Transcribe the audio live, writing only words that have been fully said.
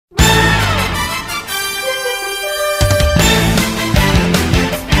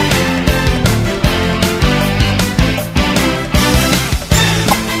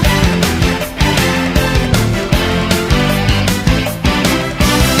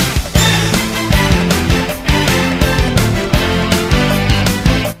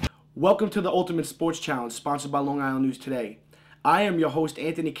Welcome to the Ultimate Sports Challenge, sponsored by Long Island News Today. I am your host,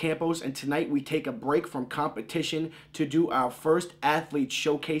 Anthony Campos, and tonight we take a break from competition to do our first athlete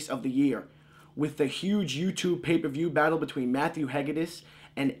showcase of the year. With the huge YouTube pay-per-view battle between Matthew Hegedus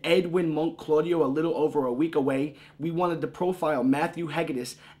and Edwin Monk Claudio a little over a week away, we wanted to profile Matthew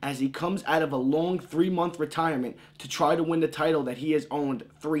Hegedus as he comes out of a long 3-month retirement to try to win the title that he has owned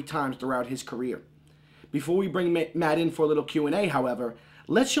 3 times throughout his career. Before we bring Matt in for a little Q&A, however,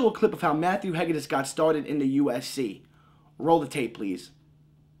 let's show a clip of how Matthew Hegedus got started in the USC. Roll the tape, please.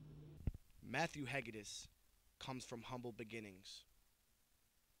 Matthew Hegedus comes from humble beginnings.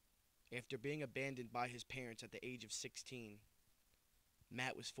 After being abandoned by his parents at the age of 16,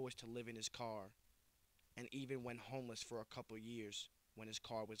 Matt was forced to live in his car and even went homeless for a couple years when his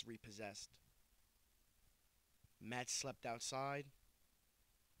car was repossessed. Matt slept outside,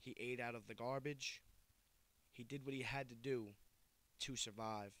 he ate out of the garbage, he did what he had to do to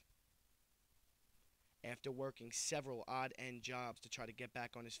survive. After working several odd-end jobs to try to get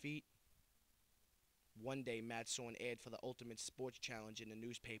back on his feet, one day Matt saw an ad for the Ultimate Sports Challenge in the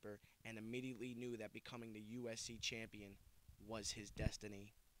newspaper and immediately knew that becoming the USC champion was his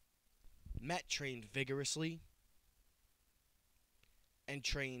destiny. Matt trained vigorously and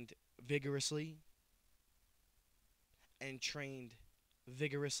trained vigorously and trained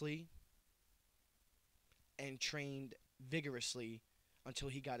vigorously and trained vigorously until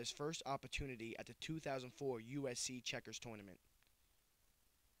he got his first opportunity at the 2004 USC Checkers tournament.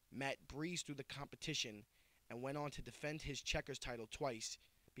 Matt breezed through the competition and went on to defend his Checkers title twice,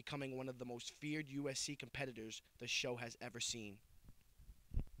 becoming one of the most feared USC competitors the show has ever seen.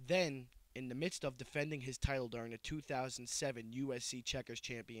 Then, in the midst of defending his title during the 2007 USC Checkers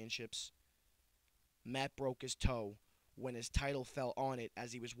Championships, Matt broke his toe when his title fell on it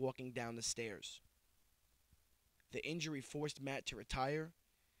as he was walking down the stairs. The injury forced Matt to retire,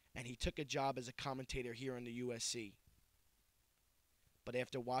 and he took a job as a commentator here in the USC. But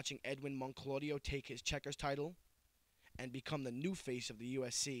after watching Edwin Monk Claudio take his Checkers title and become the new face of the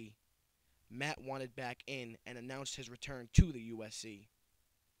USC, Matt wanted back in and announced his return to the USC.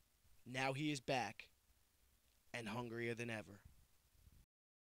 Now he is back and hungrier than ever.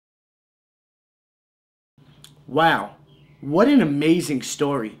 Wow, what an amazing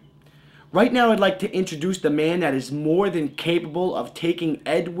story. Right now, I'd like to introduce the man that is more than capable of taking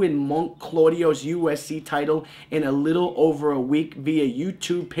Edwin Monk Claudio's USC title in a little over a week via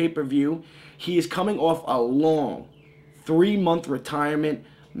YouTube pay-per-view. He is coming off a long 3-month retirement.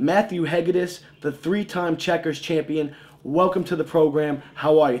 Matthew Hegedus, the 3-time Checkers champion. Welcome to the program.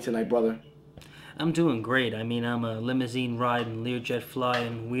 How are you tonight, brother? I'm doing great. I mean, I'm a limousine riding, Learjet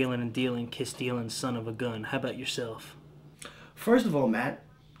flying, wheeling and dealing, kiss stealing son of a gun. How about yourself? First of all, Matt,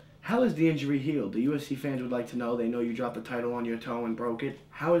 how is the injury healed? The USC fans would like to know. They know you dropped the title on your toe and broke it.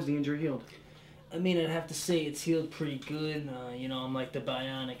 How is the injury healed? I mean, I'd have to say it's healed pretty good. I'm like the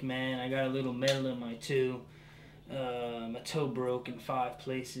bionic man. I got a little metal in my toe. My toe broke in 5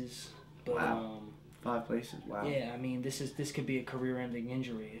 places. But, wow. 5 places. Wow. Yeah, I mean, this could be a career-ending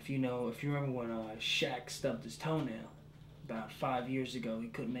injury. If you remember when Shaq stubbed his toenail about 5 years ago, he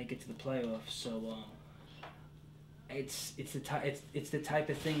couldn't make it to the playoffs. So, It's the type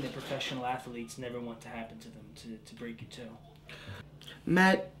of thing that professional athletes never want to happen to them, to break your toe.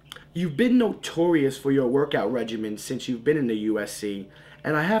 Matt, you've been notorious for your workout regimen since you've been in the USC,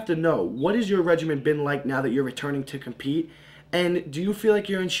 and I have to know, what has your regimen been like now that you're returning to compete, and do you feel like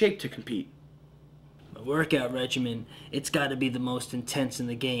you're in shape to compete? My workout regimen, it's got to be the most intense in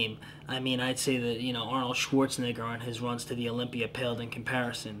the game. I mean, I'd say that, Arnold Schwarzenegger on his runs to the Olympia paled in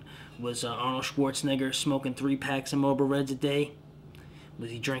comparison. Was Arnold Schwarzenegger smoking 3 packs of Marlboro Reds a day?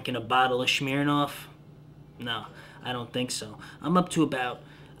 Was he drinking a bottle of Smirnoff? No, I don't think so. I'm up to about,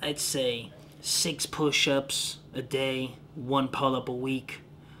 I'd say, 6 push-ups a day, 1 pull-up a week.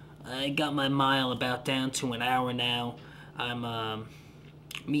 I got my mile about down to an hour now. I'm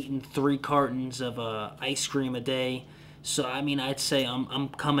eating 3 cartons of ice cream a day. So, I mean, I'd say I'm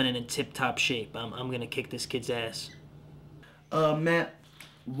coming in tip-top shape. I'm going to kick this kid's ass. Matt,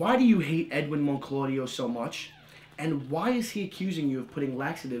 why do you hate Edwin Monk Claudio so much? And why is he accusing you of putting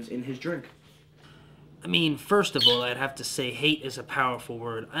laxatives in his drink? I mean, first of all, I'd have to say hate is a powerful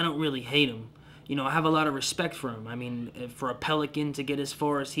word. I don't really hate him. I have a lot of respect for him. I mean, for a Pelican to get as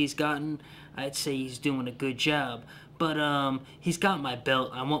far as he's gotten, I'd say he's doing a good job. But he's got my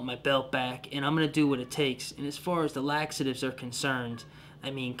belt. I want my belt back, and I'm going to do what it takes. And as far as the laxatives are concerned,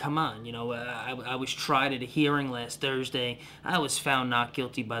 I mean, come on. I was tried at a hearing last Thursday. I was found not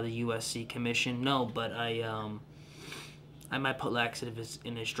guilty by the USC commission. No, but I might put laxatives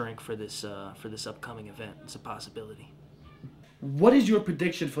in his drink for this upcoming event. It's a possibility. What is your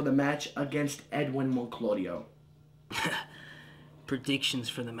prediction for the match against Edwin Monclodio? Predictions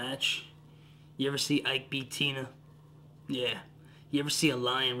for the match? You ever see Ike beat Tina? Yeah. You ever see a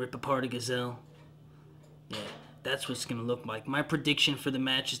lion rip apart a gazelle? Yeah, that's what it's going to look like. My prediction for the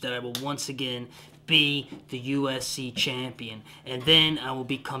match is that I will once again be the USC champion, and then I will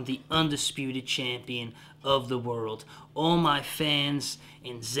become the undisputed champion of the world. All my fans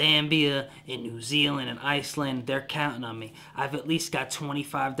in Zambia, in New Zealand, and Iceland, they're counting on me. I've at least got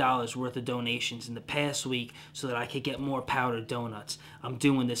 $25 worth of donations in the past week so that I could get more powdered donuts. I'm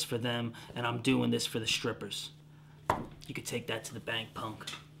doing this for them, and I'm doing this for the strippers. You could take that to the bank, punk.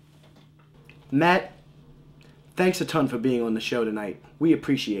 Matt, thanks a ton for being on the show tonight. We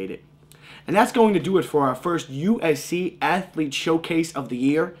appreciate it. And that's going to do it for our first USC Athlete Showcase of the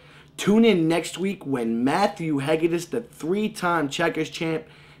year. Tune in next week when Matthew Hegedus, the 3-time Checkers champ,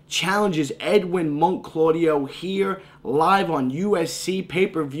 challenges Edwin Monclodio here live on USC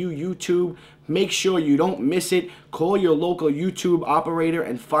pay-per-view YouTube. Make sure you don't miss it. Call your local YouTube operator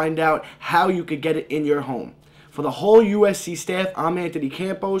and find out how you could get it in your home. For the whole USC staff, I'm Anthony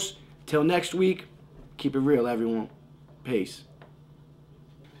Campos. Till next week, keep it real, everyone. Peace.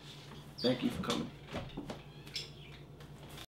 Thank you for coming.